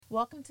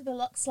Welcome to the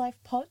Luxe Life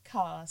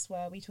podcast,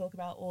 where we talk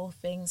about all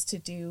things to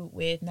do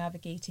with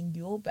navigating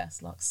your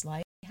best Luxe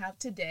life. We have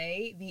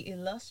today the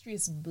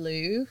illustrious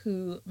Blue,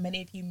 who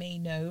many of you may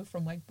know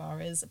from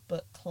Wegbara's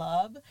book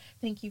club.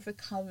 Thank you for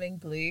coming,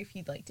 Blue. If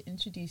you'd like to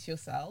introduce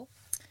yourself.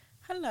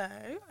 Hello,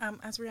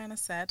 as Rihanna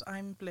said,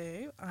 I'm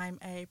Blue. I'm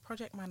a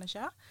project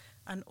manager,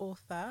 an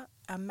author,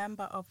 a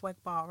member of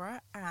Wegbara,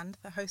 and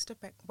the host of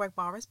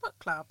Wegbara's book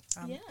club.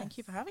 Yes. Thank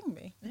you for having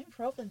me. No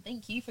problem.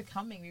 Thank you for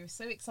coming. We were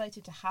so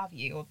excited to have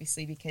you,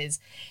 obviously, because,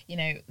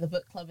 the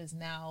book club is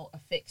now a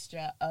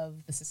fixture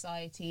of the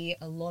society.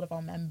 A lot of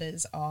our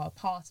members are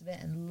part of it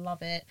and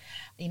love it.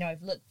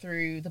 I've looked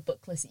through the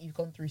book list that you've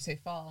gone through so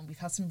far, and we've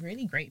had some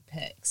really great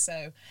picks.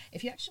 So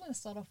if you actually want to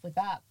start off with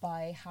that,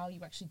 by how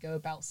you actually go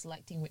about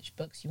selecting which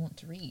books you want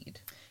to read.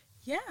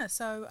 Yeah,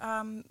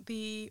 so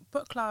the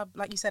book club,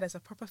 like you said, is a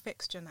proper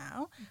fixture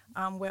now.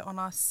 We're on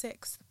our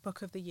 6th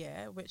book of the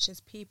year, which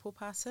is People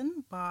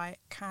Person by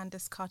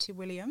Candice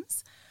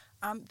Carty-Williams.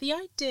 The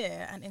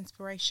idea and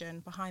inspiration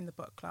behind the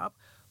book club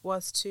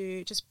was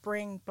to just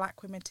bring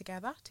Black women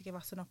together to give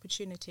us an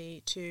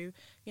opportunity to,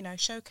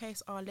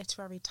 showcase our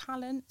literary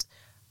talent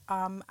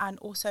and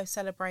also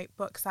celebrate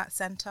books that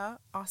centre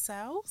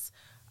ourselves.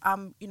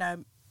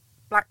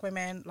 Black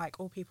women, like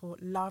all people,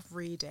 love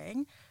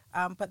reading.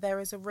 But there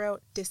is a real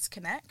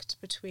disconnect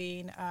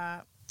between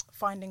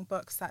finding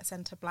books that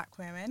centre Black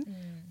women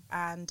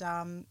and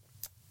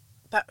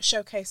that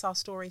showcase our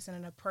stories in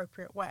an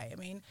appropriate way. I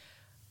mean,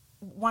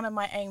 one of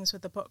my aims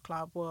with the book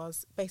club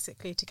was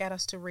basically to get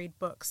us to read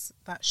books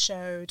that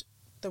showed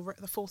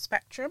the full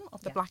spectrum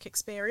of the Black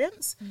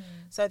experience.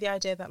 So the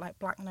idea that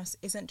Blackness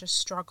isn't just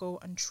struggle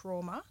and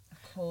trauma,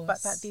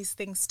 but that these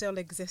things still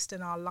exist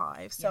in our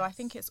lives. So I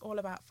think it's all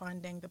about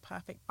finding the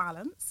perfect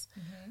balance.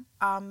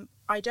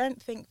 I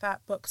don't think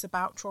that books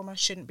about trauma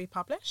shouldn't be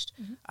published.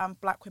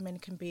 Black women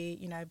can be,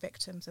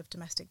 victims of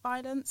domestic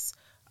violence,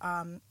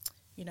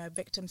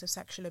 victims of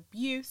sexual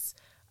abuse,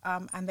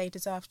 and they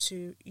deserve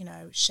to,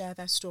 share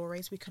their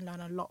stories. We can learn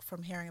a lot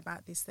from hearing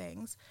about these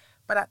things.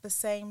 But at the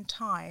same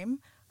time,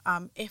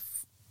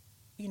 if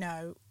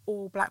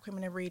all Black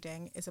women are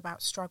reading is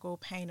about struggle,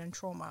 pain and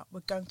trauma, we're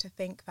going to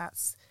think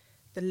that's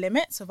the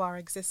limits of our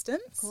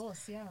existence. Of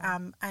course, yeah.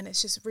 And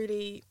it's just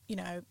really,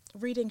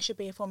 reading should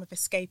be a form of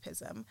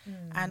escapism.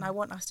 And I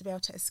want us to be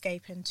able to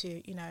escape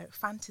into,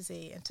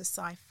 fantasy, into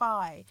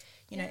sci-fi,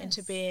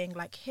 into being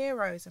like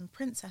heroes and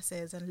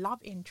princesses and love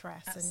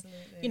interests.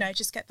 Absolutely. And,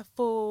 just get the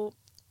full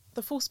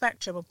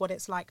spectrum of what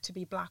it's like to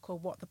be Black or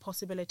what the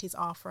possibilities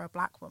are for a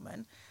Black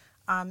woman.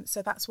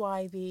 So that's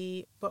why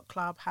the book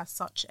club has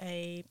such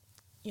a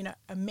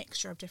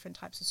mixture of different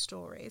types of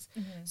stories.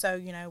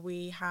 So,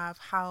 we have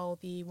How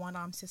the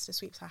One-Armed Sister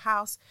Sweeps Her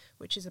House,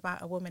 which is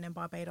about a woman in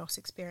Barbados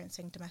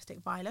experiencing domestic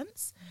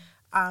violence.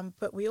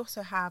 But we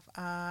also have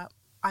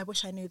I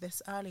Wish I Knew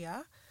This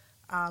Earlier,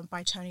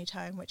 by Toni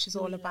Tone, which is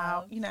all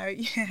about,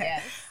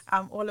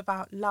 all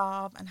about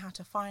love and how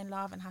to find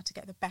love and how to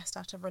get the best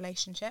out of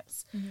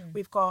relationships.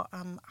 We've got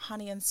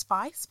Honey and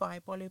Spice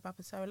by Bolu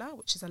Babasola,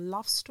 which is a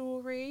love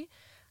story.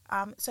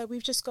 So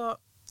we've just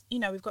got,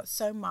 we've got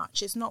so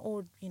much. It's not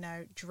all,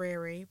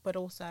 dreary, but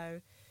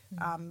also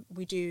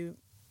we do,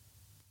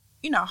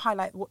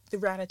 highlight what the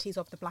realities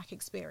of the Black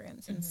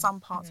experience. And some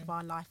parts of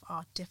our life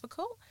are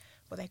difficult,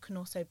 but they can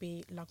also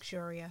be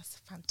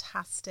luxurious,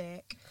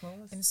 fantastic,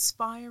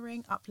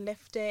 inspiring,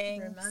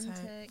 uplifting,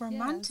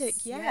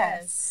 romantic,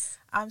 yes.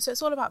 So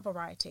it's all about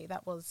variety.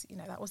 That was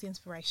the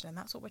inspiration, and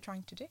that's what we're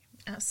trying to do.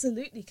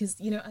 Absolutely, because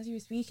as you were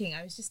speaking,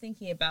 I was just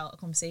thinking about a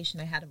conversation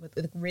I had with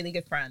a really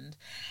good friend,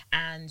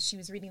 and she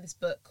was reading this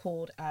book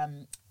called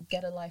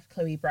Get a Life,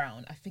 Chloe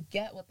Brown. I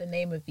forget what the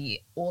name of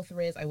the author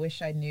is. I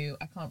wish I knew.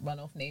 I can't run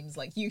off names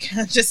like you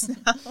can just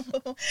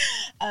now.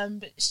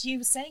 But she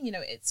was saying,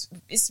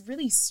 it's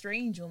really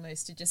strange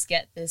almost to just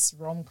get this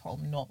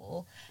rom-com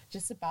novel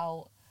just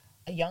about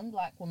a young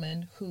Black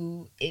woman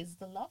who is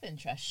the love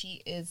interest.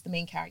 She is the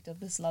main character of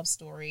this love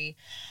story,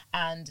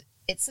 and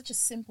it's such a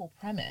simple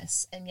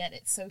premise, and yet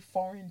it's so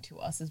foreign to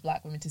us as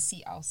Black women to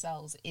see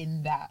ourselves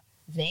in that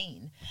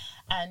vein.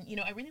 And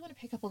I really want to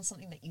pick up on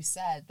something that you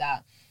said,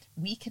 that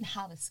we can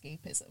have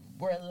escapism.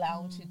 We're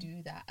allowed to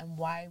do that, and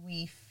why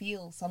we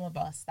feel, some of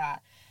us,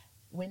 that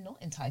we're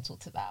not entitled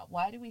to that.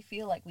 Why do we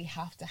feel like we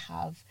have to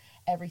have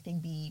everything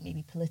be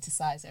maybe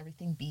politicized,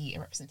 everything be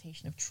a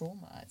representation of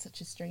trauma? It's such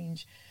a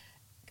strange,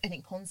 I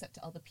think, concept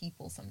to other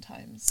people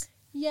sometimes.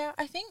 Yeah,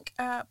 I think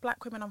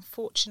Black women,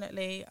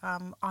 unfortunately,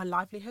 our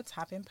livelihoods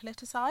have been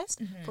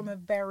politicised from a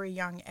very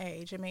young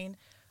age. I mean,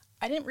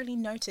 I didn't really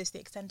notice the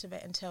extent of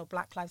it until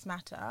Black Lives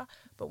Matter,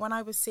 but when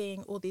I was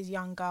seeing all these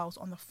young girls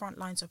on the front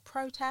lines of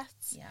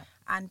protests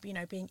and,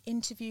 being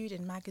interviewed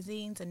in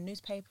magazines and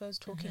newspapers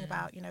talking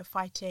about,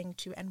 fighting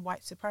to end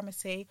white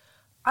supremacy,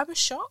 I was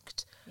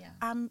shocked.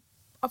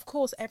 Of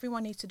course,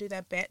 everyone needs to do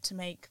their bit to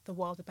make the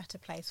world a better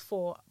place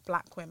for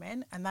Black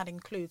women, and that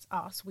includes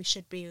us. We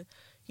should be,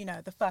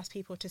 the first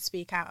people to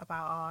speak out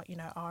about our,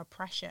 our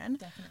oppression.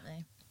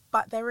 Definitely.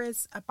 But there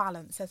is a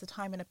balance, there's a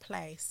time and a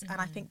place, and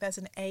I think there's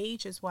an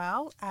age as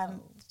well.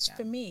 And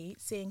for me,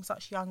 seeing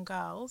such young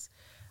girls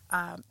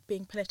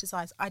being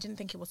politicized, I didn't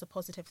think it was a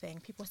positive thing.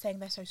 People were saying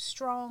they're so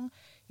strong,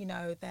 you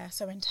know, they're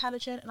so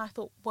intelligent, and I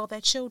thought, well, they're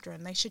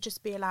children, they should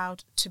just be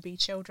allowed to be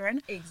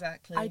children.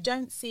 Exactly. I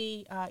don't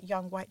see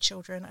young white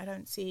children, I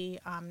don't see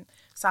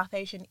South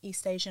Asian,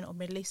 East Asian or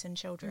Middle Eastern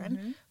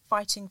children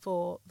fighting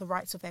for the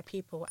rights of their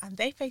people, and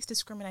they face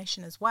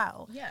discrimination as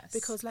well. Yes.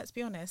 Because let's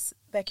be honest,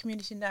 their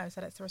community knows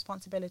that it's the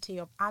responsibility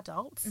of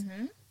adults,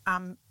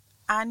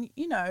 and,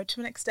 you know, to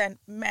an extent,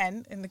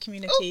 men in the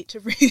community to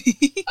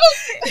really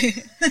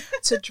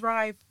to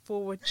drive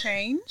forward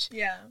change.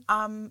 Yeah.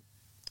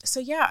 So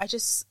yeah,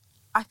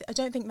 I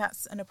don't think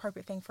that's an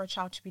appropriate thing for a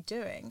child to be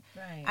doing.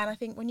 Right. And I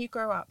think when you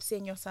grow up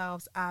seeing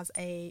yourselves as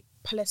a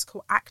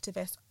political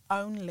activist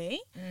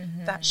only,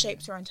 that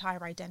shapes your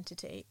entire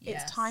identity.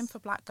 Yes. It's time for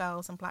black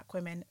girls and black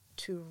women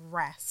to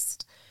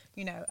rest,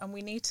 you know, and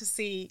we need to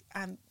see,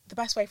 and the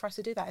best way for us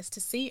to do that is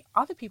to see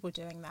other people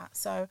doing that.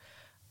 So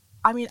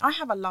I mean, I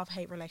have a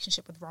love-hate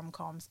relationship with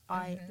rom-coms.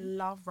 I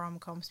love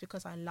rom-coms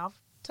because I love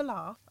to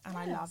laugh and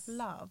I love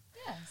love.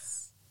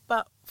 Yes.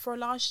 But for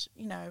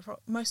for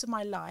most of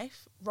my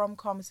life,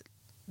 rom-coms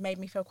made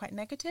me feel quite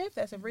negative.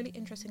 There's a really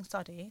interesting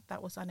study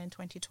that was done in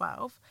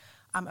 2012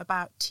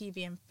 about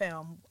TV and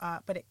film,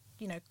 but it,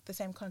 the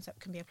same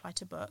concept can be applied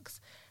to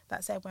books,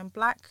 that said when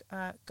black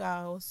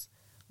girls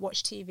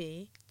watch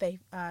TV,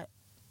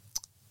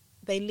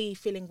 they leave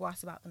feeling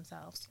worse about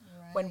themselves.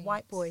 Right. When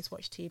white boys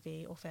watch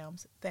TV or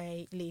films,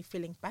 they leave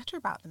feeling better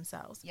about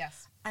themselves.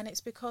 Yes. And it's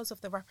because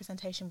of the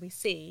representation we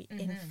see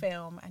in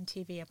film and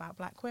TV about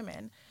black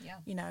women.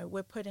 Yeah.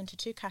 We're put into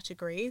two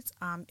categories.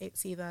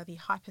 It's either the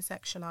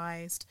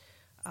hypersexualized,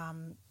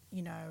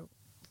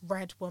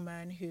 red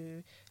woman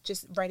who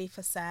just ready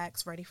for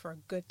sex, ready for a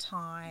good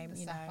time.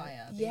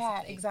 Sapphire,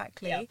 yeah,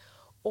 exactly. Yep.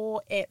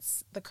 Or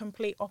it's the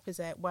complete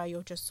opposite, where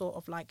you're just sort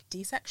of like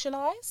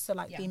desexualized. So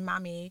like the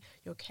mammy,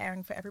 you're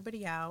caring for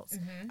everybody else.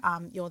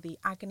 You're the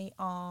agony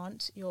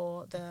aunt.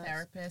 You're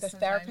the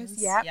therapist.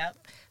 Yeah.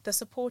 Yep. The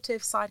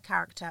supportive side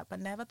character, but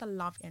never the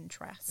love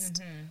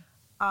interest.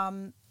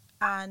 And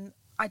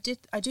I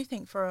do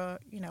think for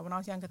when I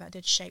was younger, that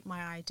did shape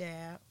my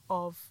idea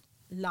of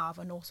love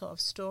and all sort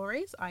of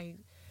stories. I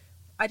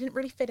didn't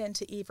really fit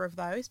into either of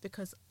those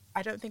because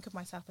I don't think of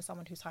myself as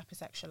someone who's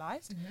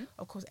hypersexualized.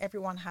 Of course,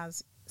 everyone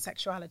has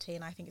sexuality,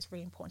 and I think it's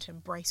really important to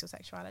embrace your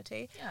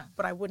sexuality. Yeah.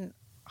 But I wouldn't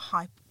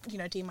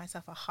deem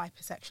myself a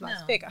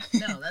hypersexualized figure.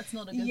 No, that's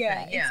not a good thing.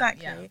 Yeah,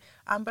 exactly.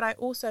 Yeah. But I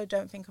also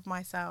don't think of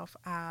myself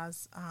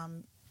as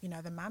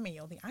the mammy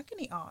or the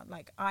agony aunt.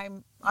 Like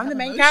I'm the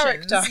main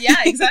character. Yeah,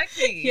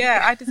 exactly.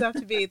 Yeah, I deserve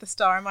to be the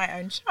star in my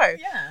own show.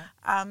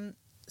 Yeah.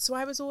 So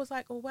I was always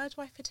like, well, where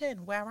do I fit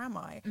in? Where am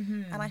I?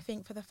 And I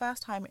think for the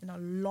first time in a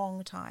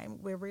long time,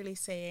 we're really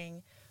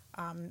seeing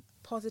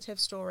positive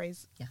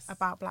stories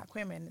about black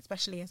women,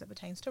 especially as it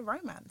pertains to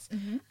romance.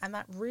 And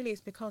that really is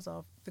because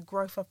of the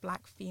growth of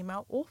black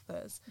female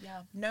authors.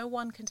 Yeah. No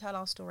one can tell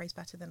our stories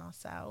better than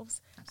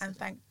ourselves. Absolutely. And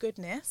thank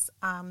goodness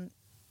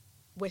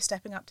we're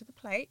stepping up to the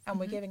plate and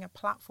we're giving a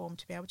platform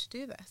to be able to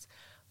do this.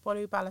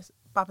 Bolu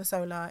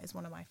Babasola is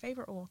one of my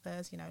favourite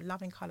authors.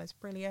 Love in Colour's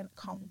brilliant.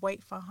 Can't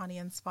wait for Honey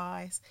and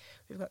Spice.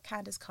 We've got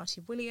Candice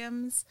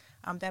Carty-Williams.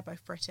 They're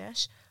both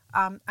British.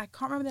 I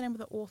can't remember the name of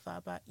the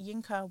author, but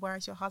Yinka, Where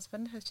Is Your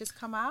Husband has just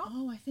come out.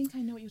 Oh, I think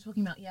I know what you're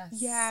talking about, yes.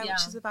 Yeah,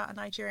 which is about a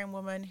Nigerian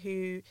woman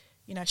who,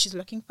 she's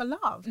looking for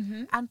love.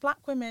 And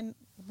black women,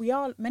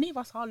 many of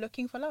us are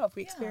looking for love.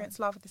 We experience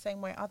love the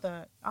same way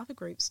other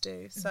groups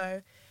do.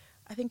 So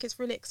I think it's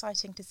really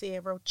exciting to see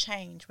a real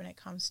change when it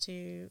comes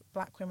to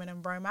black women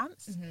and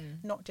romance,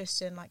 not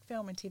just in like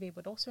film and TV,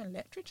 but also in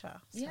literature.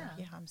 So,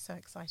 I'm so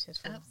excited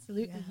for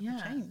absolutely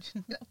change.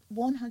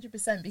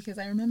 100%, because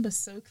I remember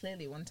so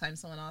clearly one time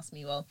someone asked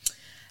me, well,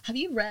 have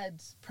you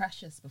read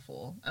Precious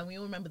before? And we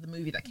all remember the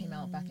movie that came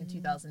out back in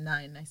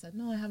 2009. And I said,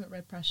 no, I haven't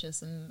read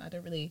Precious, and I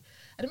don't really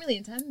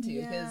intend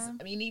to, because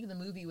even the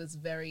movie was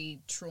very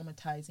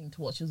traumatizing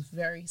to watch. It was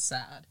very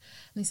sad.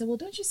 And they said, well,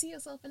 don't you see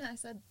yourself in it? I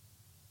said,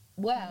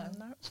 where?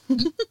 No.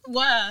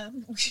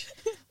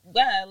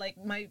 Where? Like,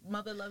 my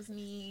mother loves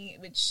me,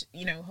 which,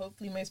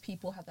 hopefully most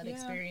people have that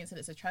experience, and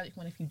it's a tragic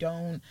one if you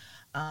don't.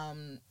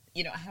 I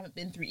haven't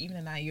been through even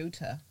an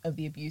iota of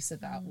the abuse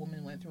that that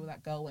woman went through,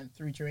 that girl went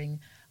through during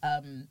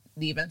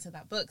the events of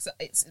that book. So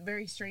it's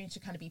very strange to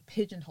kind of be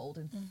pigeonholed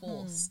and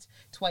forced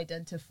to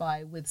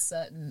identify with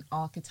certain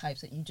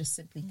archetypes that you just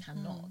simply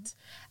cannot.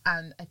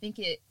 And I think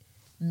it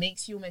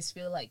makes you almost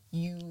feel like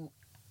you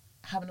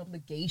have an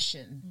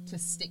obligation to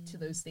stick to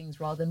those things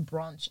rather than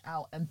branch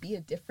out and be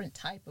a different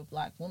type of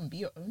black woman, be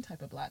your own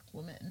type of black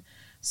woman.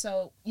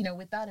 So,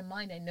 with that in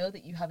mind, I know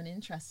that you have an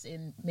interest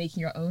in making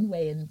your own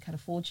way and kind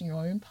of forging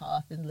your own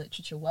path in the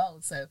literature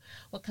world. So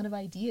what kind of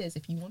ideas,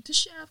 if you want to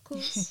share, of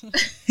course?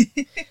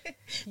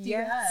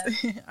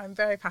 Yes, I'm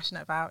very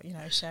passionate about,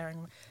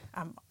 sharing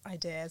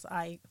ideas.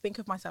 I think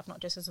of myself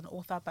not just as an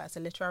author, but as a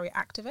literary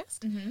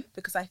activist,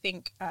 because I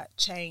think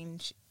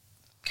change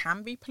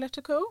can be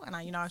political. And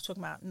I was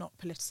talking about not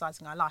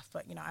politicizing our life,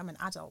 but I'm an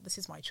adult. This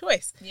is my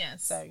choice.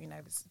 Yes. So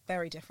it's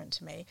very different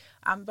to me.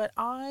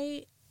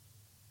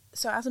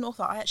 So as an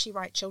author, I actually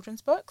write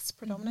children's books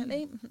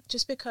predominantly,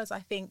 just because I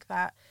think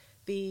that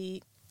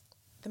the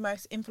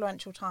most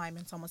influential time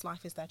in someone's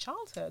life is their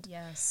childhood.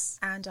 Yes.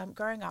 And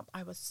growing up,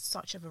 I was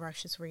such a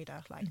voracious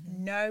reader. Like,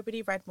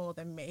 nobody read more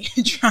than me.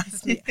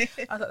 Trust me. I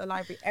was at the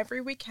library every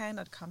weekend.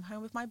 I'd come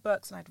home with my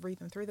books and I'd read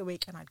them through the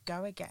week, and I'd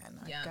go again.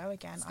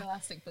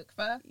 Scholastic book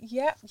fair.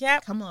 Yeah.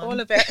 Come on. All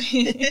of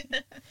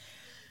it.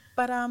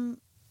 But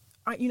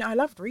I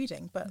loved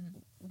reading, but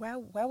where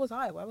was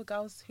I? Where were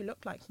girls who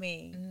looked like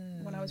me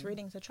when I was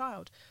reading as a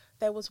child?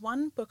 There was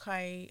one book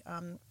I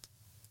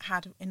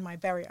had in my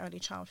very early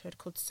childhood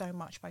called So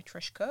Much by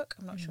Trish Cook.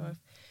 I'm not sure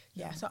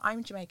if so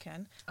I'm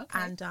Jamaican,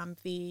 and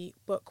the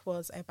book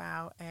was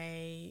about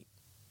a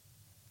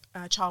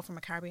child from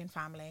a Caribbean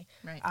family,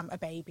 right. A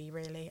baby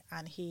really,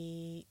 and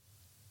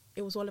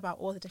it was all about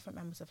all the different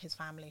members of his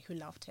family who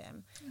loved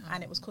him.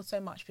 And it was called So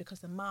Much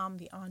because the mum,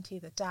 the auntie,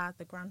 the dad,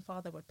 the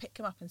grandfather would pick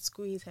him up and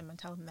squeeze him and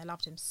tell him they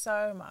loved him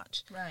so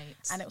much. Right.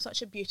 And it was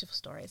such a beautiful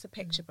story. It's a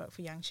picture book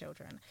for young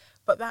children.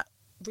 But that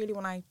really,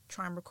 when I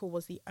try and recall,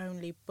 was the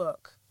only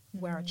book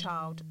where a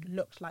child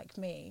looked like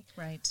me.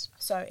 Right.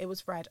 So it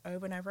was read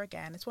over and over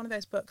again. It's one of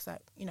those books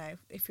that,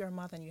 if you're a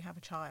mother and you have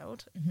a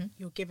child,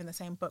 you're given the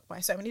same book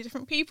by so many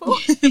different people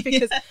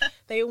because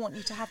they all want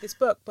you to have this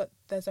book, but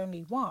there's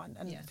only one.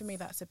 And for me,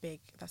 that's a big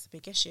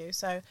issue.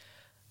 So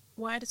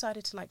why I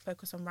decided to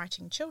focus on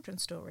writing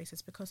children's stories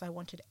is because I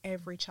wanted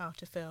every child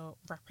to feel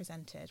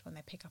represented when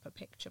they pick up a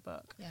picture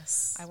book.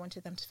 Yes. I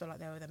wanted them to feel like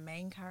they were the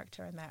main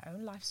character in their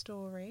own life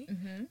story,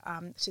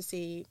 to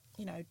see,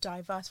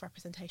 diverse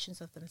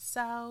representations of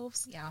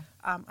themselves. Yeah.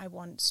 I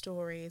want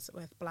stories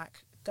with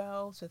black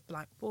girls, with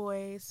black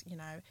boys,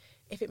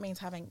 if it means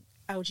having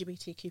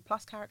LGBTQ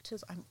plus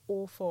characters, I'm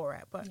all for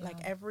it. But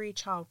every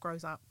child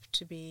grows up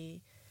to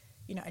be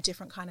a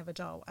different kind of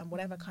adult, and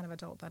whatever kind of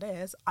adult that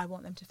is, I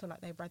want them to feel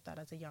like they've read that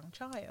as a young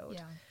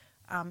child.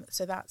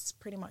 So that's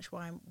pretty much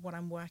what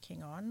I'm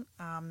working on.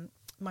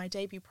 My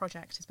debut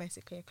project is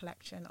basically a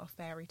collection of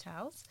fairy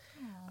tales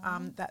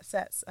that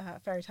sets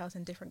fairy tales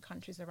in different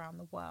countries around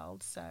the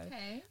world. So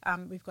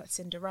we've got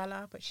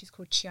Cinderella, but she's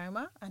called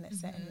Chioma, and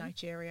it's set in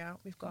Nigeria.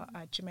 We've got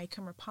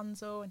Jamaican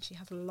Rapunzel, and she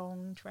has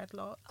long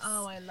dreadlocks.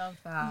 Oh, I love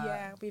that.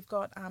 Yeah, we've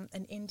got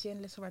an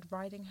Indian Little Red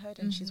Riding Hood,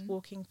 and she's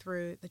walking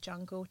through the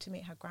jungle to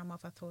meet her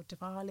grandmother for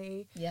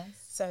Diwali. Yes.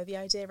 So the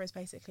idea is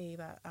basically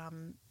that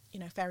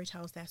fairy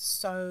tales, they're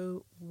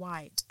so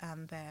white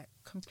and they're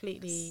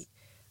completely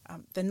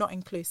they're not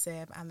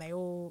inclusive, and they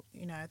all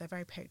they're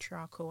very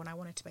patriarchal, and I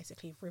wanted to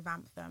basically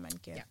revamp them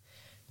and give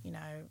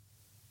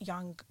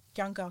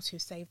young girls who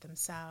save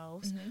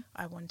themselves.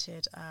 I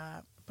wanted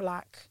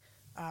black,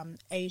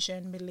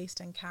 Asian, Middle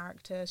Eastern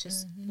characters,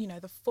 just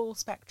the full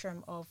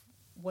spectrum of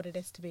what it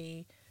is to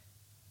be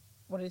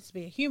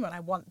a human.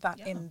 I want that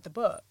in the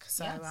book.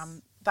 So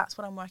that's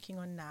what I'm working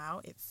on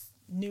now. It's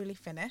newly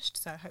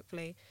finished, so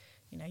hopefully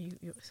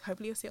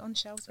hopefully you'll see it on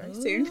shelves very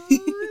soon.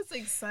 It's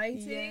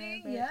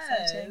exciting.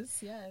 Exciting.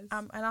 Yes.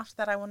 And after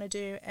that, I want to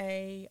do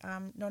a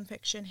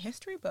non-fiction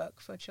history book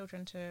for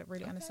children to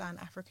really understand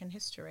African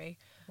history.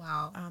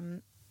 Wow.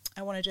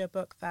 I want to do a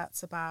book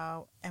that's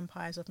about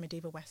empires of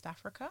medieval West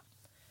Africa,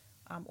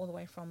 all the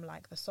way from the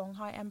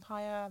Songhai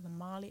Empire, the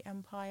Mali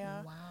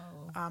Empire.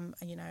 Wow.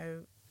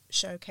 And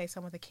showcase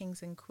some of the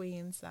kings and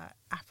queens that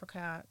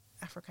Africa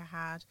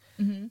had.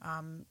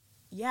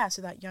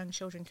 So that young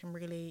children can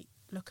really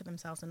look at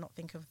themselves and not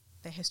think of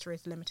their history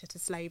as limited to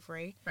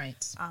slavery,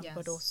 right?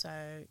 But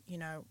also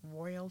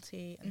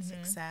royalty and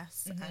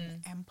success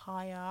and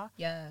empire,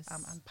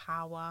 and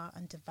power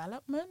and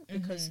development,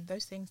 because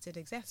those things did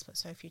exist, but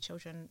so few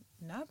children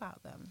know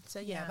about them.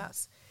 So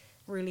that's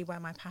really where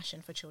my passion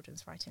for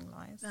children's writing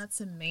lies. That's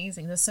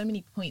amazing. There's so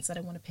many points that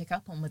I want to pick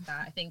up on with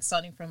that. I think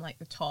starting from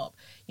the top,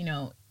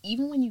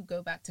 even when you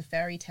go back to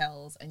fairy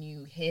tales and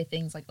you hear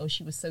things like, oh,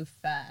 she was so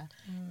fair,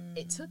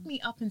 it took me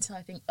up until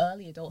I think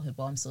early adulthood.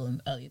 Well, I'm still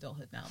in early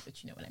adulthood now,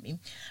 but you know what I mean,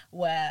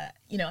 where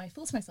I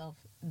thought to myself,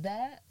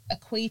 they're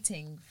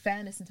equating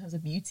fairness in terms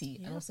of beauty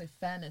and also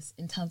fairness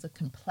in terms of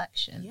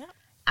complexion.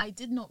 I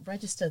did not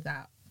register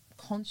that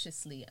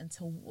consciously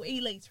until way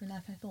later in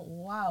life. I thought,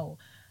 wow,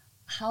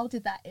 how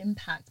did that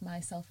impact my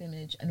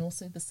self-image and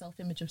also the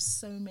self-image of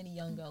so many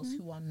young girls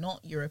who are not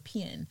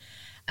European?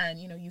 And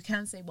you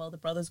can say, well, the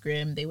Brothers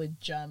Grimm, they were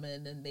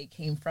German and they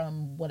came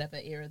from whatever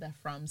era they're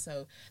from,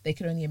 so they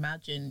could only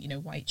imagine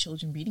white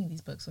children reading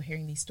these books or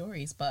hearing these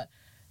stories. But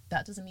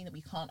that doesn't mean that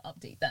we can't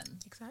update them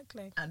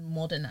and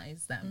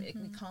modernize them.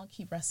 We can't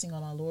keep resting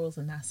on our laurels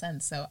in that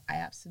sense. So I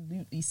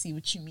absolutely see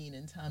what you mean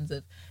in terms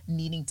of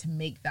needing to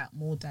make that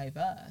more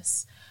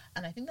diverse.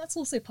 And I think that's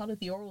also part of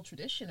the oral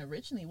tradition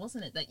originally,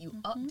 wasn't it? That you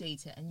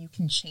update it and you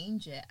can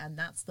change it. And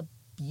that's the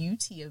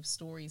beauty of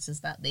stories, is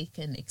that they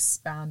can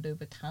expand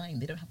over time.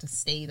 They don't have to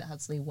stay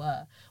as they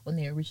were when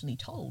they were originally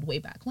told way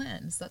back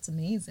when. So that's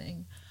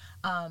amazing.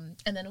 And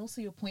then also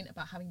your point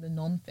about having the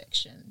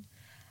non-fiction.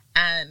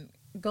 And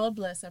God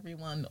bless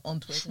everyone on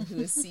Twitter who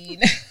has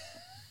seen,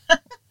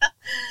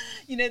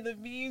 you know, the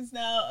memes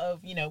now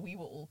of, you know, we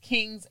were all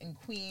kings and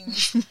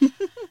queens.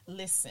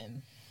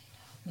 Listen.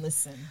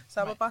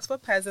 Some of us were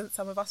peasants,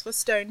 some of us were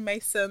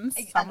stonemasons,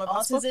 some of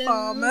us were artisans,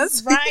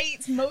 farmers. right?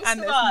 Most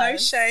and of there's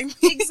us. no shame.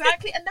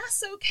 Exactly, and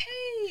that's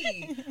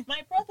okay.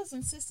 My brothers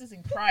and sisters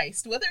in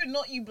Christ, whether or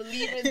not you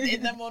believe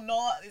in them or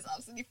not, is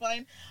absolutely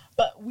fine.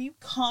 But we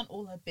can't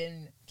all have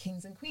been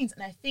kings and queens.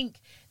 And I think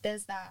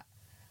there's that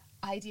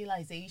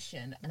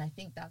idealization, and I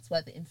think that's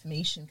where the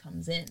information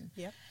comes in.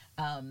 Yep.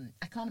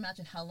 I can't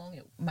imagine how long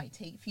it might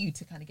take for you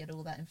to kind of get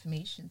all that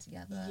information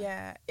together.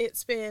 Yeah,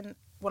 it's been,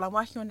 well, I'm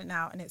working on it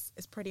now, and it's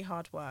pretty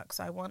hard work.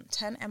 So I want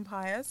 10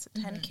 empires,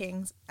 10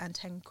 kings, and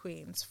 10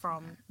 queens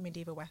from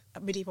medieval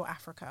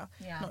Africa.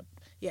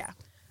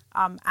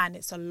 And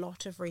it's a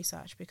lot of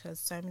research because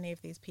so many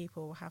of these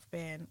people have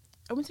been,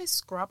 I wouldn't say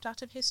scrubbed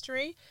out of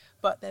history,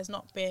 but there's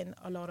not been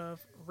a lot of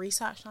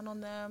research done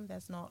on them.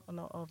 There's not a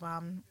lot of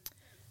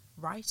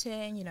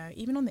writing, you know,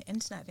 even on the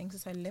internet, things are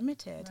so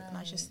limited. Right. And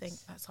I just think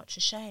that's such a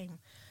shame.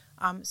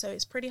 So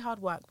it's pretty hard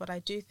work, but I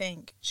do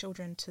think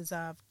children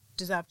deserve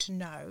to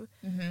know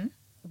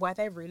where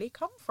they really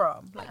come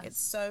from. Like,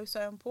 it's so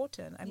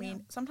important. I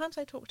mean, sometimes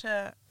I talk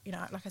to, you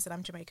know, like I said,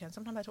 I'm Jamaican.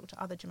 Sometimes I talk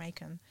to other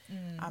Jamaican,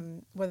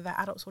 whether they're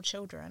adults or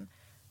children,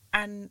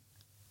 and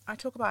I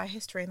talk about our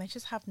history and they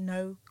just have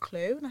no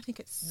clue. And I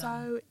think it's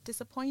so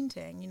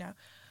disappointing, you know.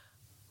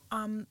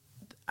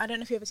 I don't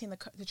know if you've ever seen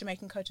the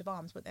Jamaican coat of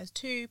arms, but there's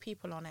 2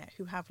 people on it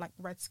who have like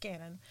red skin,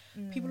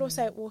 and people will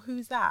say, well,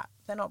 who's that?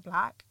 They're not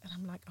black. And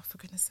I'm like, oh, for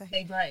goodness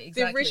sake. Right,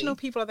 exactly. The original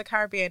people of the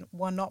Caribbean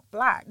were not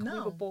black. No.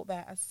 We were brought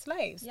there as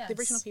slaves. Yes. The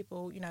original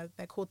people, you know,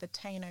 they're called the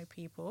Taino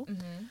people.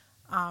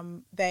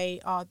 They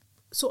are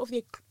sort of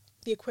the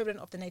equivalent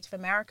of the Native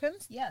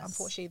Americans. Yes.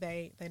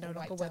 Unfortunately, they no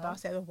longer with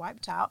us. They were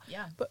wiped out.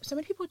 Yeah. But so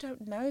many people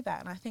don't know that,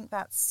 and I think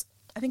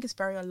it's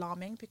very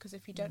alarming, because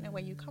if you don't know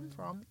where you come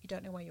from, you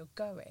don't know where you're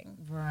going.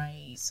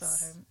 Right. So,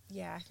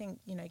 yeah, I think,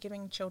 you know,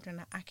 giving children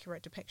an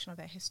accurate depiction of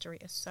their history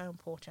is so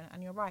important.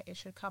 And you're right, it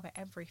should cover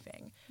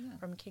everything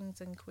from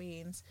kings and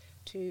queens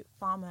to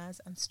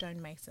farmers and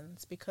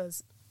stonemasons,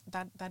 because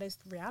that is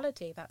the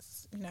reality.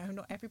 That's, you know,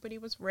 not everybody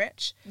was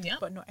rich,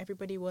 but not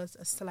everybody was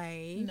a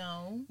slave.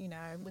 No. You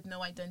know, with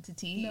no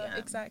identity. No,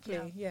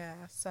 exactly. Yeah.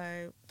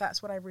 So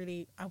that's what I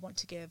want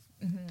to give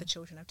the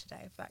children of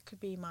today. If that could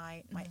be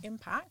my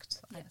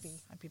impact,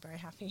 I'd be very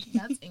happy.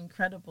 That's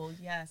incredible.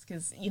 Yes,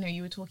 because, you know,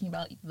 you were talking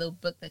about the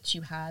book that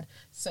you had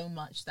so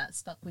much that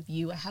stuck with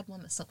you. I had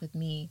one that stuck with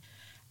me.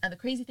 And the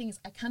crazy thing is,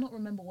 I cannot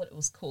remember what it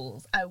was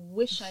called. I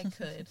wish I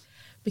could,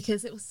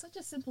 because it was such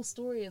a simple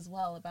story as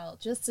well about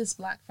just this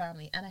black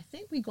family. And I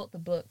think we got the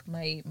book,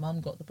 my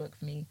mum got the book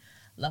for me,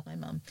 love my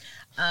mum,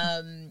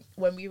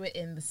 when we were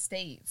in the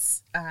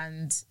States.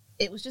 And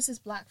it was just this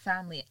black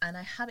family. And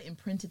I had it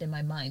imprinted in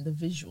my mind, the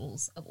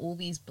visuals of all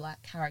these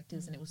black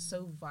characters. And it was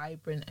so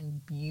vibrant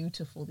and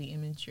beautiful, the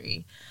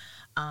imagery.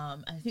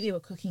 And I think they were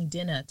cooking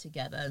dinner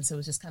together. And so it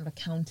was just kind of a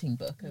counting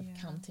book of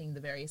counting the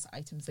various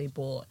items they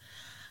bought.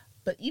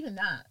 But even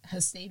that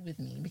has stayed with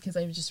me, because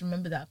I just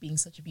remember that being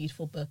such a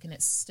beautiful book, and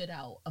it stood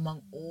out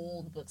among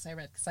all the books I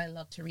read, because I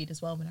loved to read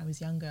as well when I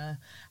was younger,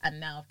 and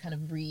now I've kind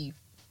of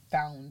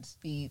found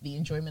the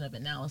enjoyment of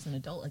it now as an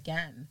adult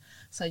again.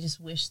 So I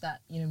just wish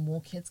that, you know, more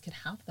kids could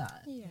have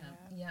that. Yeah.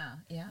 You know?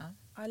 Yeah.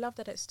 I love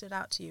that it stood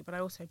out to you, but I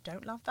also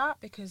don't love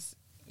that, because,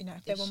 you know,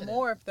 if there were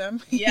more of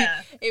them,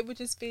 it would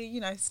just be,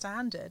 you know,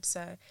 standard.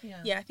 So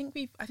I think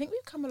we've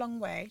come a long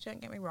way. Don't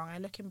get me wrong. I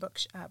look in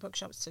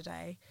bookshops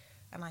today,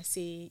 and I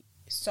see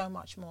so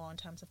much more in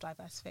terms of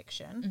diverse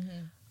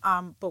fiction,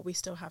 but we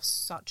still have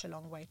such a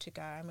long way to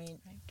go. I mean,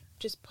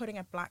 just putting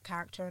a black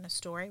character in a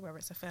story, whether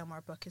it's a film or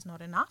a book, is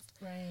not enough.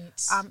 Right.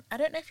 I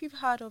don't know if you've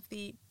heard of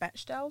the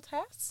Bechdel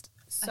test.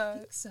 I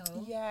think so.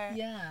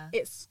 Yeah.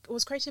 It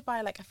was created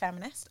by like a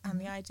feminist, and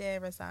the idea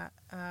is that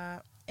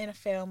in a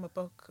film, a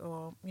book,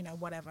 or, you know,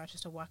 whatever,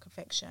 just a work of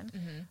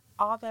fiction,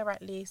 are there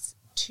at least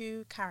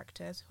 2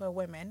 characters who are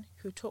women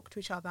who talk to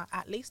each other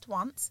at least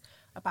once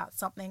about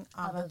something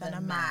other than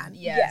a man?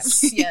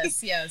 Yes.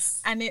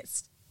 And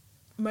it's,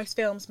 most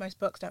films, most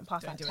books don't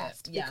pass that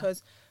test,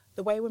 because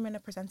the way women are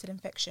presented in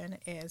fiction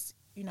is,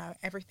 you know,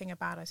 everything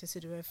about us is to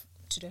do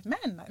with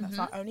men. Like, that's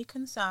our only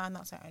concern,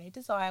 that's our only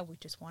desire. We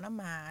just want a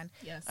man.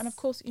 Yes. And of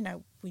course, you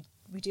know, we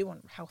do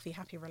want healthy,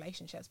 happy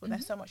relationships, but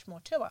there's so much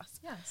more to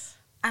us. Yes.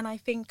 And I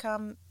think,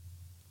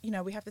 you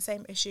know, we have the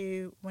same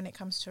issue when it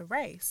comes to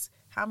race.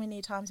 How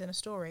many times in a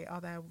story are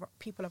there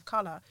people of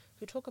colour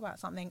who talk about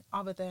something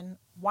other than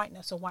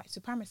whiteness or white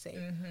supremacy?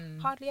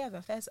 Hardly ever.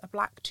 If there's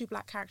 2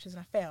 black characters in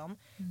a film,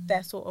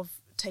 they're sort of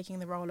taking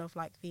the role of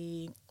like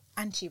the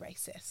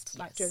anti-racist,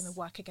 like doing the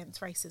work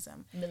against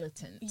racism.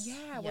 Militant.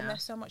 Yeah, when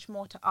there's so much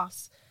more to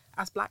us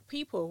as black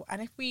people.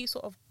 And if we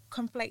sort of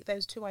conflate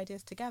those 2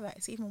 ideas together,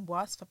 it's even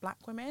worse for black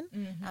women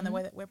and the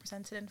way that we're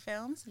presented in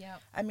films.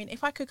 I mean,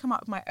 if I could come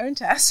up with my own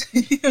test,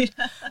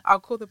 I'll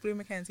call the Blue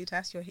Mckenzie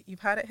test. You've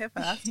heard it here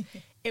first.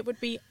 It would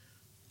be,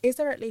 is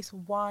there at least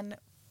one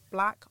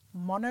black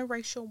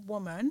monoracial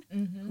woman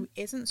who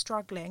isn't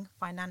struggling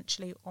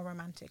financially or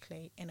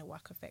romantically in a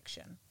work of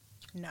fiction.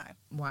 No.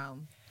 Wow.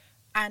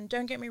 And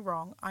don't get me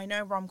wrong, I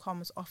know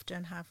rom-coms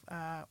often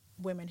have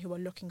women who are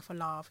looking for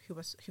love,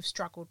 who've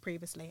struggled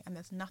previously, and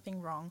there's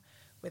nothing wrong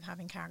with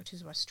having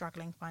characters who are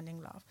struggling finding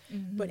love.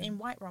 But in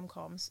white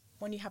rom-coms,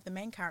 when you have the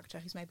main character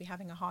who's maybe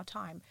having a hard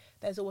time,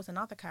 there's always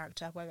another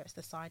character, whether it's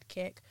the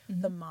sidekick,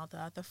 the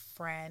mother, the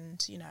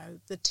friend, you know,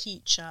 the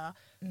teacher,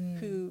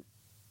 who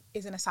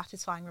is in a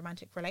satisfying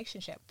romantic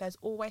relationship. There's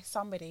always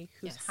somebody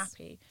who's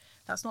happy.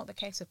 That's not the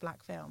case with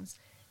black films.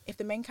 If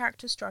the main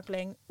character's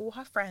struggling, all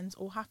her friends,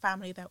 all her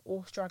family, they're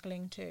all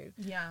struggling too.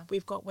 Yeah.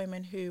 We've got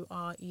women who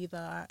are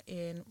either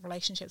in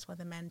relationships where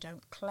the men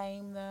don't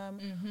claim them,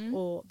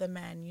 or the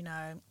men, you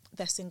know,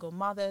 they're single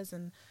mothers,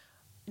 and,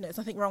 you know, there's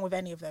nothing wrong with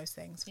any of those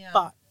things. Yeah.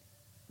 But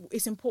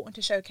it's important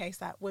to showcase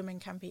that women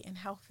can be in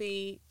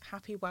healthy,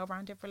 happy,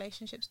 well-rounded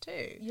relationships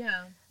too.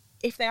 Yeah.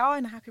 If they are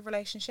in a happy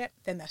relationship,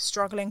 then they're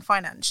struggling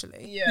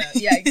financially.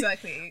 Yeah,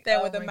 exactly.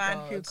 They're with a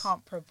man who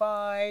can't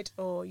provide,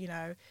 or, you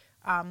know,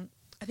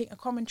 I think a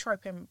common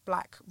trope in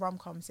black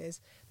rom-coms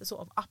is the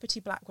sort of uppity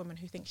black woman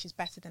who thinks she's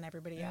better than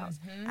everybody else.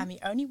 And the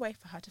only way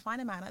for her to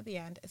find a man at the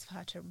end is for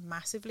her to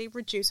massively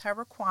reduce her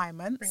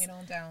requirements. Bring it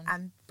all down.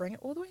 And bring it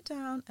all the way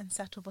down and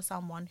settle for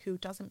someone who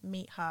doesn't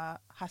meet her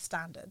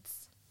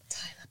standards.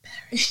 Tyler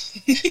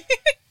Perry.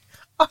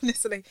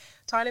 Honestly,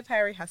 Tyler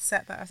Perry has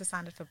set that as a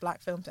standard for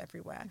black films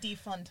everywhere.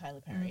 Defund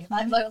Tyler Perry.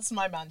 That's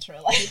my mantra.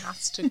 Like. He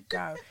has to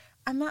go.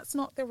 And that's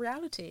not the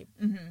reality.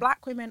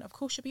 Black women, of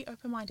course, should be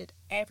open-minded.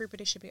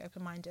 Everybody should be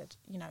open-minded.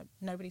 You know,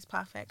 nobody's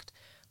perfect.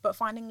 But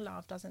finding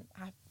love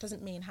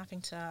doesn't mean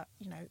having to,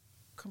 you know,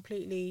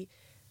 completely,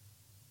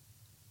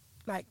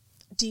 like,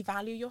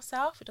 devalue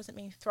yourself. It doesn't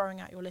mean throwing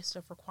out your list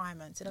of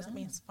requirements. It doesn't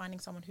mean finding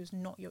someone who's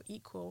not your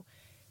equal.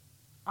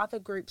 Other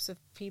groups of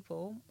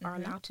people are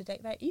allowed to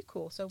date their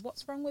equal. So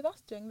what's wrong with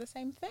us doing the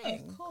same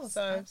thing? Of course,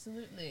 so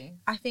absolutely.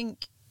 I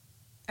think,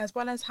 as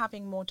well as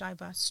having more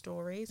diverse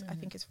stories, I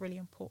think it's really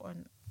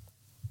important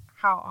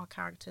how our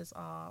characters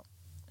are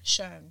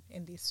shown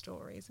in these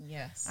stories.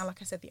 Yes. And like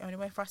I said, the only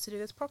way for us to do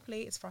this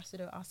properly is for us to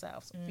do it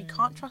ourselves. We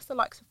can't trust the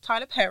likes of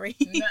Tyler Perry.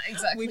 No,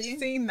 exactly. We've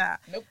seen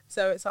that. Nope.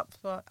 So it's up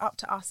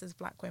to us as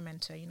black women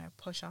to, you know,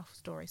 push our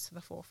stories to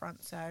the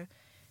forefront. So,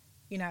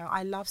 you know,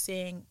 I love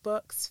seeing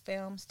books,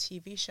 films,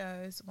 TV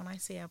shows. When I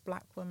see a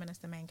black woman as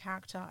the main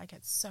character, I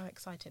get so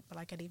excited, but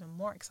I get even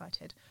more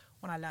excited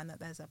when I learn that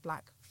there's a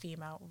black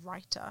female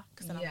writer,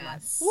 because then I'm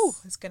like, ooh,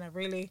 it's going to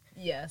really,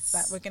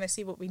 that we're going to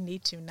see what we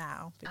need to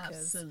now,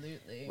 because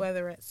absolutely,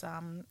 whether it's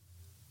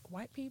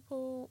white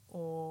people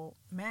or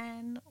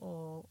men,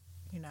 or,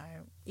 you know,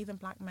 even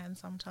black men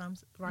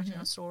sometimes writing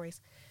our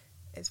stories,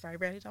 it's very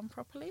rarely done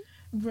properly.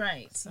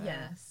 Right. So.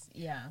 Yes.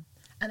 Yeah.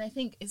 And I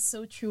think it's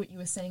so true what you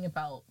were saying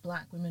about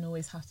black women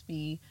always have to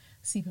be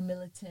super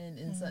militant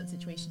in certain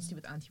situations to do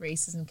with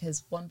anti-racism,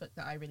 because one book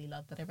that I really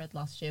loved that I read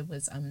last year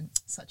was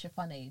Such a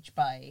Fun Age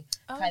by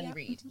Kylie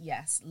Reid.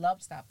 Yes,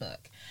 loved that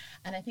book.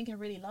 And I think I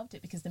really loved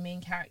it because the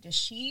main character,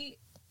 she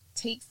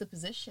takes the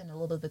position a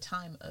lot of the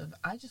time of,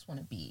 I just want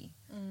to be.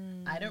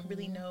 I don't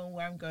really know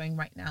where I'm going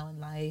right now in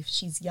life.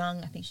 She's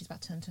young. I think she's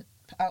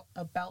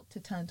about to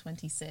turn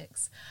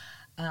 26.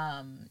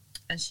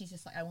 And she's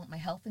just like, I want my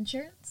health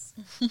insurance,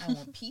 I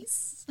want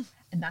peace,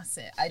 and that's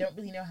it. I don't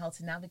really know how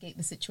to navigate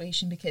the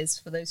situation, because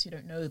for those who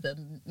don't know, the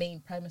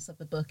main premise of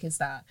the book is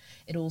that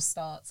it all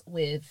starts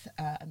with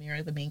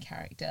Amira, the main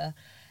character,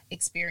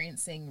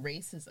 experiencing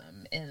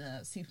racism in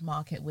a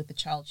supermarket with the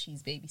child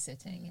she's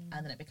babysitting,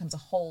 and then it becomes a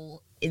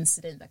whole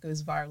incident that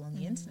goes viral on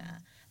the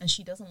internet, and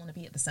she doesn't want to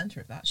be at the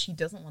center of that. She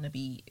doesn't want to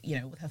be, you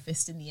know, with her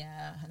fist in the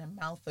air and her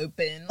mouth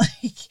open,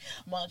 like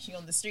marching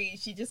on the street.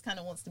 She just kind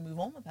of wants to move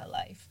on with her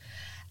life.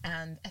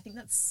 And I think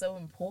that's so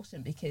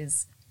important,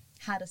 because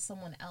had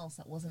someone else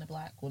that wasn't a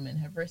black woman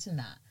have written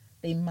that,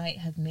 they might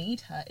have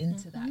made her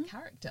into that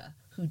character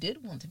who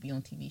did want to be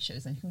on TV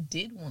shows and who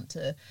did want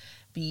to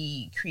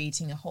be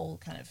creating a whole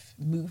kind of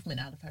movement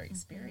out of her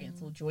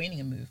experience, or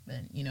joining a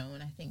movement, you know.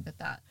 And I think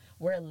that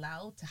we're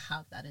allowed to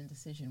have that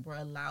indecision. We're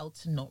allowed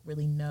to not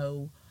really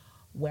know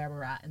where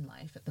we're at in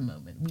life at the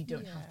moment. We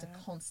don't have to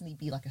constantly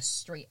be like a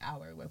straight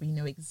arrow where we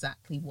know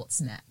exactly what's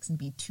next and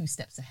be 2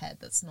 steps ahead.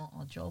 That's not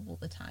our job all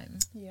the time.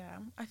 Yeah,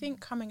 I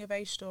think coming of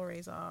age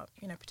stories are,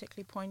 you know,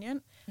 particularly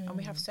poignant, and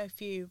we have so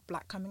few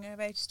black coming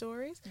of age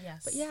stories.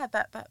 Yes. But yeah,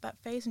 that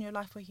phase in your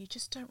life where you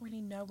just don't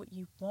really know what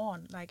you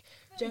want, like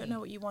don't know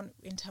what you want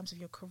in terms of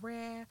your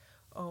career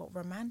or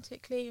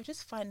romantically. You're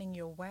just finding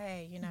your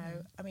way, you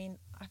know. I mean,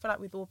 I feel like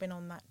we've all been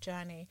on that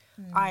journey.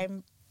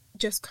 I'm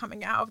just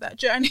coming out of that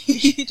journey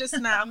just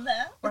now,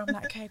 where I'm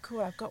like, okay,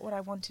 cool, I've got what I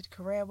wanted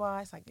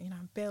career-wise, like, you know,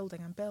 I'm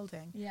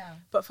building. Yeah.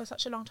 But for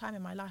such a long time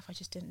in my life, I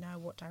just didn't know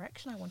what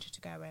direction I wanted to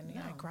go in. You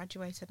know, I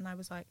graduated and I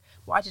was like,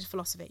 well, I did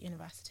philosophy at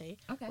university,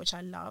 which I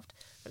loved,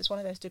 but it's one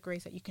of those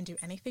degrees that you can do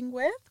anything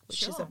with,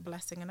 which is a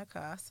blessing and a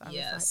curse. I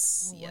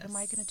was like, well, what am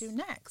I going to do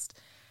next?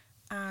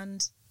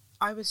 And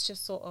I was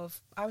just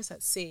I was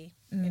at sea,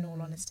 in all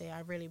honesty.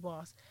 I really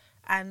was.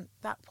 And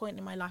that point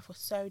in my life was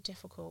so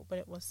difficult,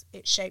 but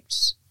it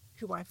shaped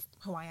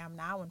who I am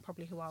now and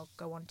probably who I'll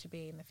go on to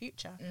be in the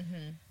future.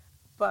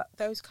 But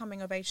those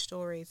coming of age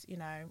stories, you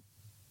know,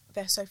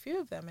 there's so few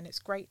of them, and it's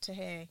great to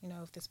hear, you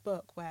know, of this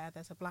book where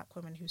there's a black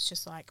woman who's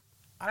just like,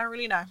 I don't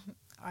really know.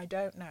 I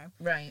don't know.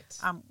 Right.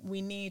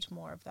 We need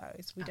more of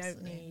those. We Absolutely.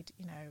 don't need,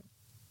 you know,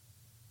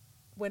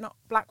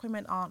 black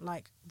women aren't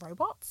like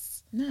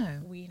robots.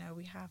 No. We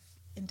have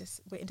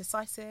we're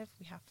indecisive.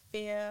 We have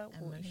fear.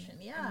 Emotion.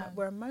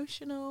 We're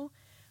emotional.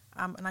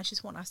 And I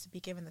just want us to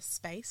be given the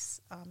space,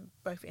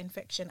 both in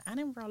fiction and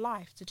in real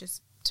life, to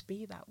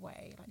be that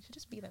way. Like, to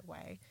just be that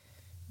way.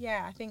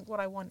 Yeah, I think what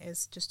I want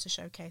is just to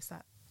showcase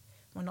that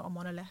we're not a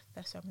monolith.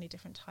 There's so many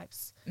different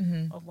types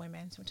of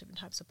women, so many different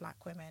types of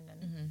black women,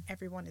 and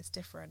everyone is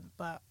different.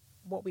 But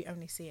what we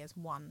only see is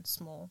one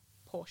small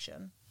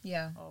portion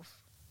of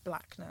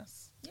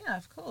blackness. Yeah,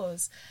 of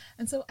course.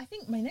 And so I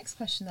think my next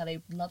question that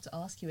I'd love to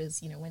ask you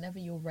is, you know, whenever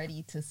you're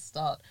ready to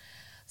start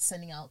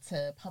sending out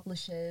to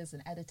publishers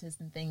and editors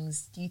and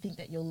things, do you think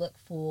that you'll look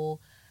for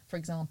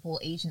example,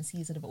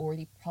 agencies that have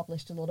already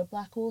published a lot of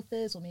black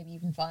authors, or maybe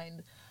even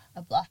find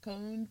a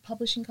black-owned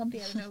publishing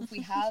company? I don't know if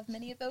we have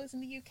many of those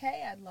in the UK.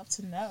 I'd love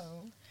to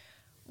know.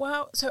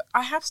 Well, so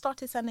I have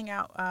started sending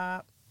out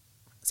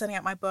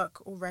my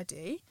book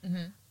already,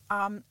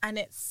 and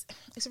it's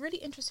a really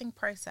interesting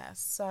process.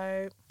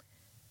 So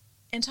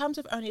in terms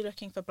of only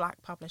looking for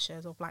black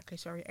publishers or black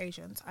literary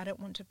agents, I don't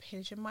want to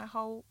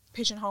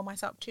pigeonhole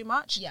myself too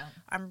much. Yeah.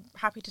 I'm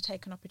happy to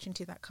take an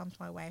opportunity that comes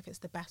my way if it's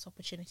the best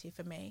opportunity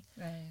for me.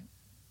 Right.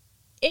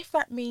 If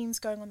that means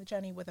going on the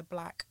journey with a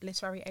black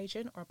literary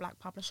agent or a black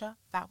publisher,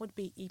 that would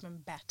be even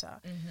better.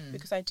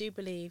 Because I do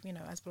believe, you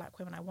know, as black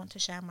women, I want to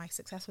share my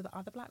success with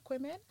other black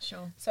women.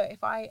 Sure. So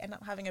if I end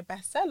up having a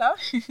bestseller,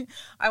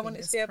 I want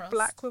it to be crossed. a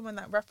black woman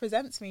that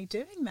represents me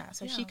doing that,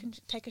 so she can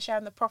take a share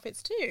in the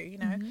profits too. You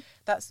know,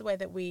 that's the way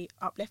that we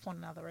uplift one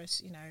another,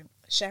 is, you know,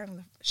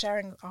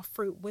 sharing our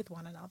fruit with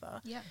one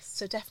another. Yes.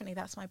 So definitely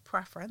that's my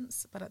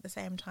preference, but at the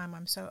same time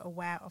I'm so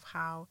aware of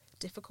how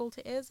difficult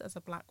it is as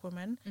a black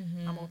woman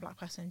or a black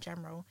person in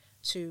general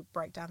to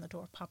break down the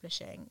door of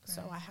publishing.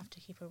 So I have to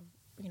keep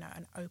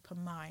an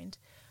open mind.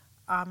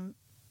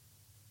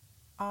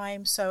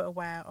 I'm so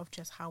aware of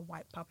just how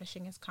white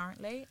publishing is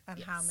currently,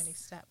 and how many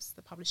steps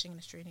the publishing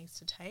industry needs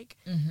to take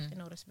in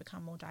order to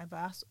become more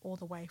diverse, all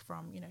the way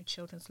from, you know,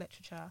 children's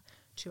literature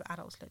to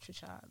adults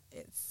literature.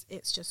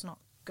 It's just not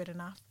good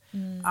enough.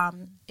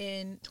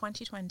 In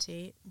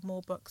 2020,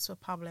 more books were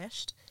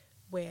published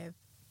with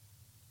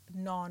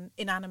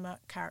non-inanimate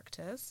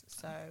characters,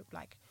 so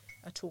like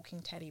a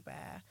talking teddy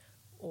bear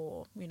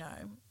or, you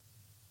know,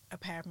 a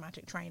pair of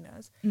magic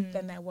trainers,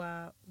 than there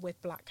were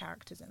with black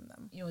characters in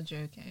them. You're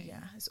joking.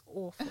 Yeah, it's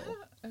awful.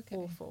 Okay.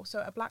 Awful.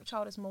 So a black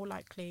child is more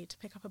likely to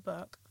pick up a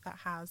book that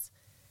has,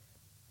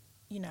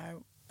 you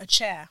know, a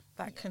chair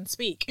that can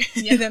speak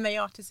than they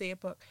are to see a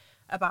book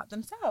about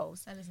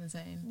themselves. That is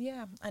insane.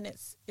 Yeah, and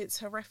it's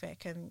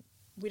horrific, and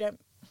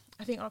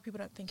I think a lot of people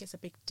don't think it's a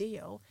big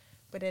deal,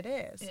 but it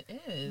is.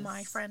 It is.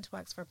 My friend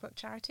works for a book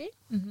charity,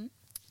 and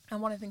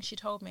one of the things she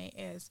told me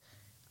is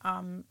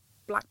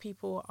black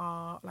people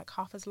are like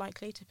half as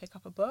likely to pick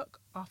up a book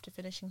after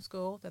finishing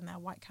school than their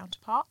white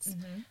counterparts,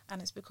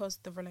 and it's because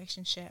the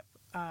relationship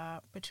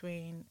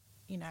between,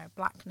 you know,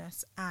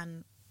 blackness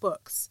and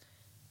books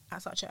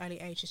at such an early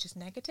age is just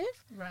negative.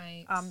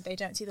 Right. They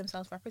don't see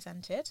themselves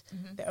represented.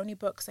 The only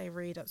books they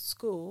read at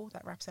school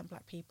that represent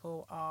black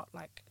people are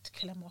like To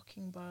Kill a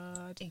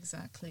Mockingbird.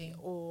 Exactly.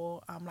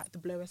 Or like The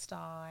Bluest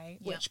Eye,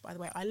 which, by the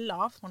way, I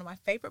love. One of my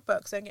favourite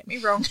books, don't get me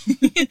wrong.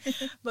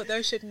 But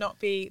those should not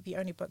be the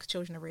only books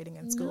children are reading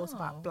in schools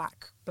about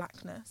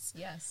blackness.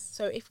 Yes.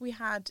 So if we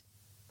had,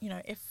 you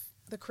know, if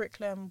the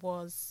curriculum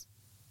was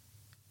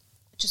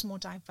just more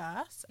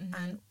diverse,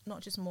 and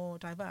not just more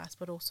diverse,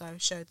 but also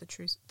showed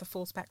the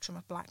full spectrum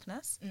of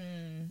blackness,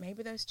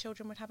 maybe those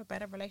children would have a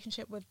better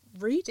relationship with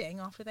reading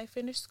after they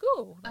finish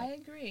school. I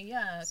agree,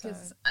 yeah,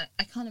 because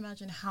I can't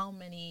imagine how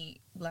many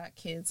black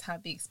kids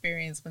had the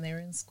experience when they were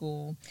in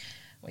school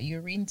where you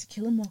were reading To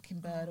Kill a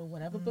Mockingbird or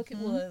whatever book it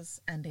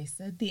was, and they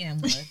said the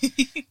N-word.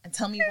 And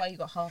tell me why you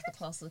got half the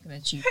class looking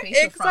at you.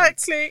 Face your front.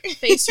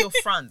 Face your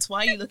front. Why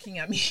are you looking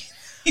at me?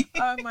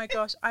 Oh my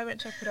gosh, I went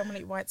to a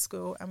predominantly white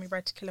school and we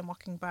read To Kill a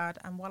Mockingbird,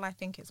 and while I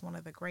think it's one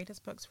of the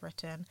greatest books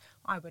written,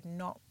 I would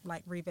not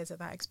like revisit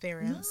that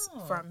experience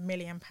for £1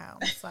 million.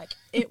 Like,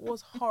 it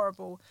was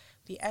horrible.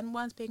 The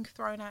N-words being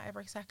thrown out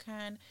every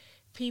second.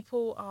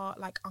 People are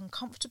like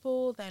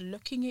uncomfortable, they're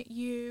looking at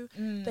you.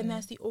 Then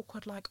there's the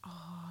awkward like,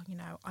 oh, you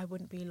know, I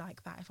wouldn't be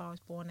like that if I was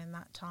born in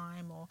that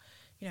time, or,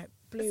 you know,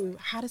 Blue,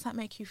 how does that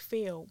make you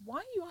feel? Why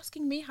are you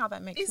asking me how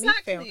that makes me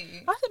feel?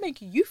 How does it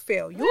make you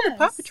feel? You're the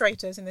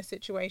perpetrators in this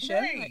situation.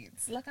 Right.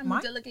 Like I'm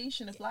a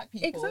delegation of black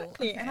people.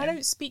 Exactly. Okay. And I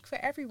don't speak for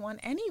everyone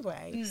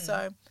anyway.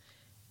 So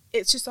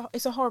it's just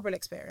it's a horrible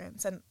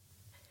experience. And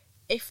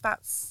if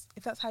that's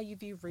how you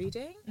view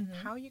reading,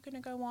 how are you going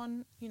to go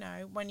on, you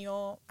know, when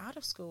you're out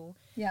of school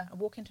and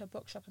walk into a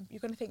bookshop, and you're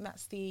going to think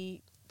that's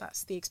the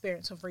that's the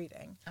experience of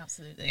reading.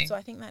 Absolutely. So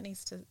I think that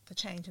needs to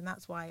change, and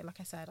that's why, like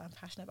I said, I'm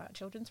passionate about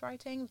children's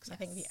writing, because I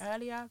think the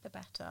earlier the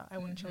better. I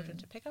want children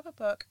to pick up a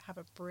book, have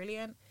a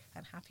brilliant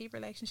and happy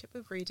relationship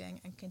with reading,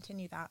 and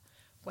continue that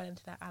well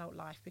into their adult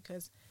life,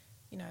 because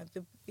you know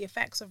the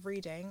effects of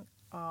reading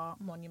are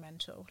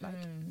monumental. Like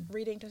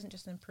reading doesn't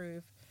just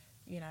improve,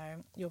 you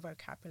know, your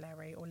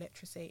vocabulary or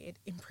literacy, it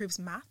improves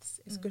maths.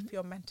 It's good for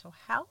your mental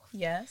health.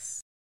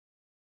 Yes.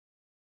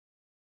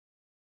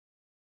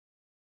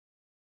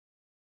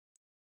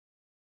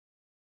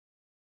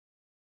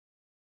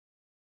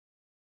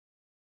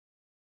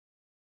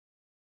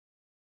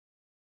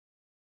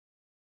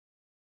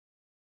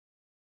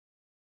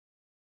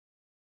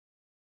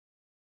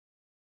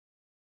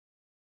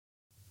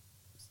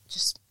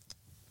 Just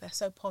they're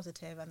so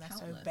positive and they're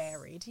Countless. So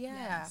varied.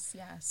 Yes.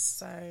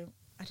 So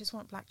I just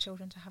want black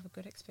children to have a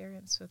good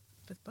experience with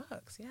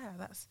books.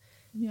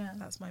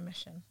 That's my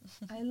mission.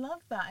 I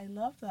love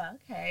that.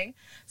 Okay,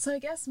 so I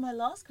guess my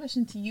last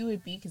question to you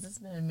would be, because it's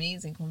been an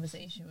amazing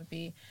conversation, would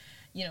be,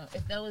 you know,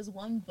 if there was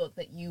one book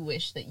that you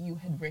wish that you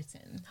had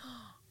written,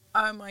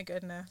 Oh my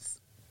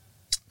goodness,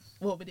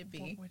 what would it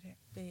be?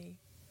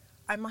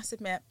 I must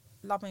admit,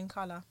 Love in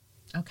Colour.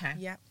 Okay.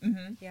 Yeah.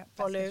 Yeah.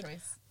 That's the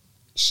choice.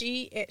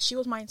 She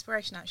was my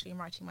inspiration actually in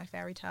writing my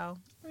fairy tale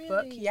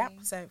book. Really? Yeah,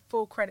 so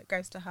full credit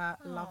goes to her.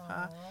 Love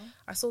her. Aww.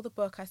 I saw the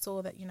book, I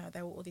saw that, you know,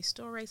 there were all these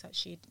stories that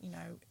she'd, you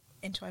know,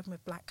 interwoven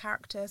with black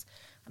characters,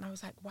 and I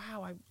was like,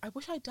 wow, I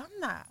wish I'd done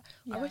that.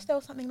 I wish there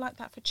was something like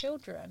that for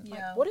children.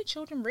 Like, what are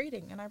children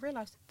reading? And I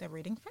realised they're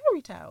reading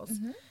fairy tales,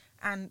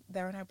 and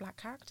there are no black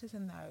characters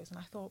in those, and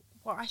I thought,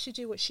 well, I should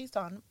do what she's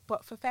done,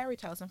 but for fairy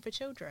tales and for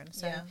children.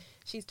 So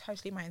she's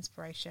totally my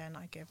inspiration.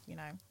 I give, you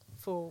know,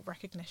 full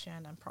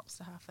recognition and props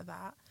to her for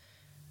that.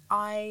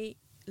 I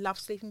loved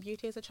Sleeping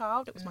Beauty as a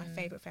child. It was my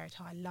favourite fairy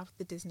tale. I loved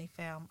the Disney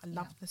film. I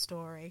loved the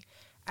story.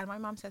 And my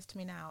mum says to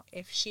me now,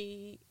 if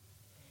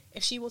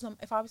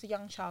I was a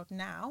young child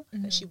now,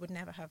 that she would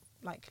never have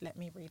like let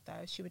me read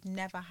those. She would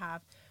never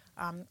have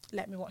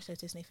let me watch those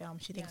Disney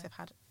films. She thinks they've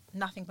had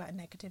nothing but a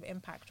negative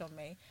impact on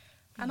me.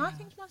 And I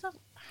think to myself,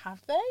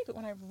 have they? But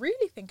when I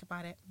really think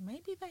about it,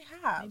 maybe they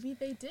have. Maybe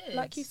they did.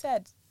 Like you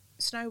said,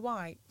 Snow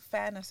White,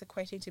 fairness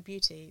equating to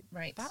beauty.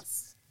 Right.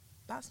 That's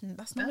not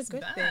a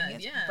good bad, thing.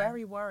 It's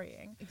very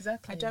worrying.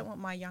 Exactly. I don't want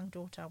my young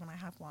daughter, when I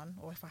have one,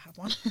 or if I have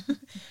one,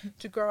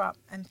 to grow up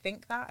and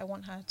think that. I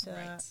want her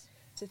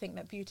to think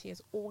that beauty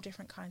is all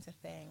different kinds of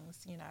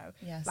things, you know.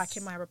 Yes. Like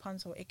in my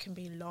Rapunzel, it can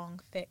be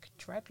long, thick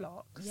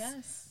dreadlocks.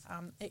 Yes.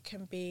 It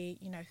can be,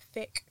 you know,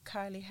 thick,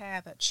 curly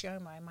hair that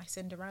Chioma in my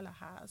Cinderella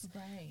has.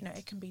 Right. You know,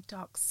 it can be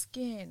dark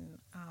skin.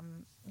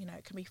 You know,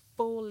 it can be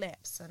full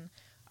lips and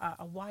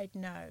a wide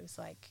nose.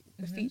 Like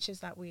the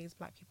features that we as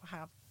black people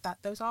have, that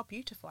those are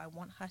beautiful. I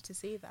want her to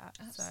see that.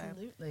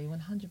 Absolutely,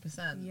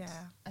 100%. Yeah,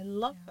 I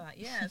love that.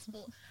 Yes.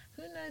 Well,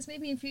 who knows?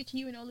 Maybe in future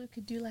you and Olu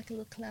could do like a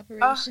little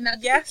collaboration.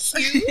 Yes.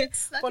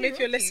 Well, if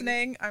you're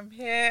listening, I'm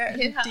here.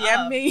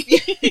 DM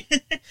me.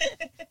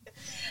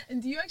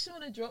 And do you actually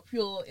want to drop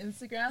your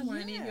Instagram or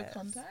any of your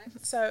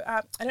contacts? So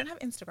I don't have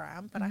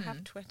Instagram, but I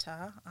have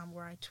Twitter,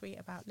 where I tweet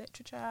about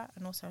literature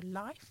and also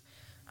life.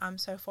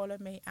 So follow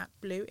me at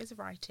Blue is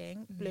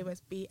Writing. Blue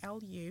is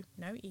BLU,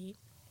 no E,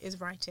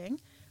 is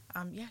writing.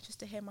 Just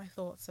to hear my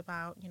thoughts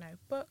about, you know,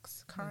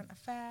 books, current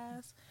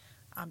affairs,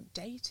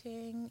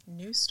 dating,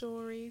 news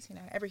stories, you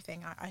know,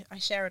 everything. I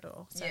share it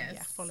all. So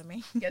follow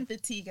me. Get the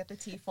tea.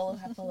 Follow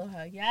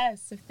her.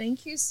 Yes. So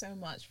thank you so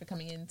much for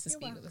coming in to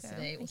speak with us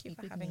today. Thank you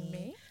for having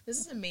me. This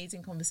is an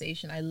amazing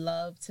conversation. I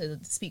love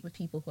to speak with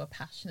people who are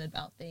passionate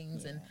about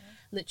things, and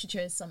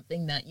literature is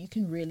something that you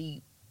can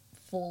really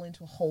fall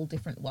into a whole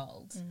different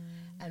world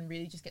and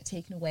really just get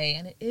taken away,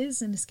 and it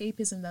is an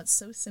escapism that's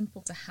so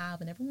simple to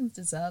have, and everyone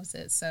deserves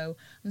it. So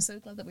I'm so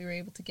glad that we were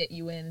able to get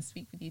you in and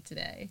speak with you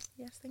today.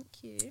 Yes,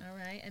 thank you. All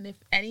right, and if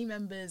any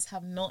members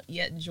have not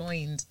yet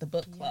joined the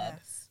book club,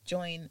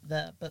 join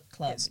the book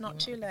club. It's not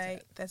too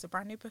late. There's a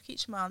brand new book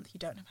each month. You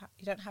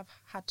don't have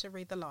had to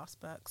read the last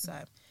book,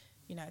 so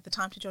you know, the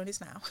time to join is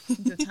now.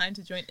 The time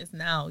to join is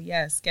now.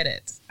 Yes, get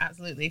it.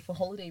 Absolutely. For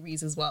holiday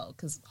reasons as well,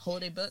 because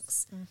holiday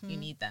books, you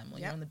need them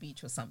when you're on the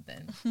beach or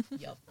something.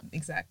 Yup,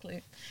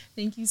 exactly.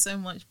 Thank you so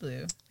much,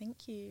 Blue.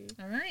 Thank you.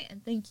 All right.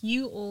 And thank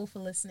you all for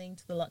listening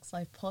to the Luxe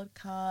Life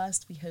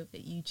podcast. We hope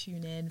that you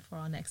tune in for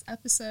our next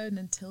episode. And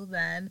until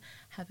then,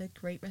 have a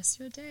great rest of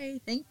your day.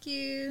 Thank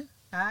you.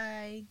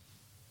 Bye.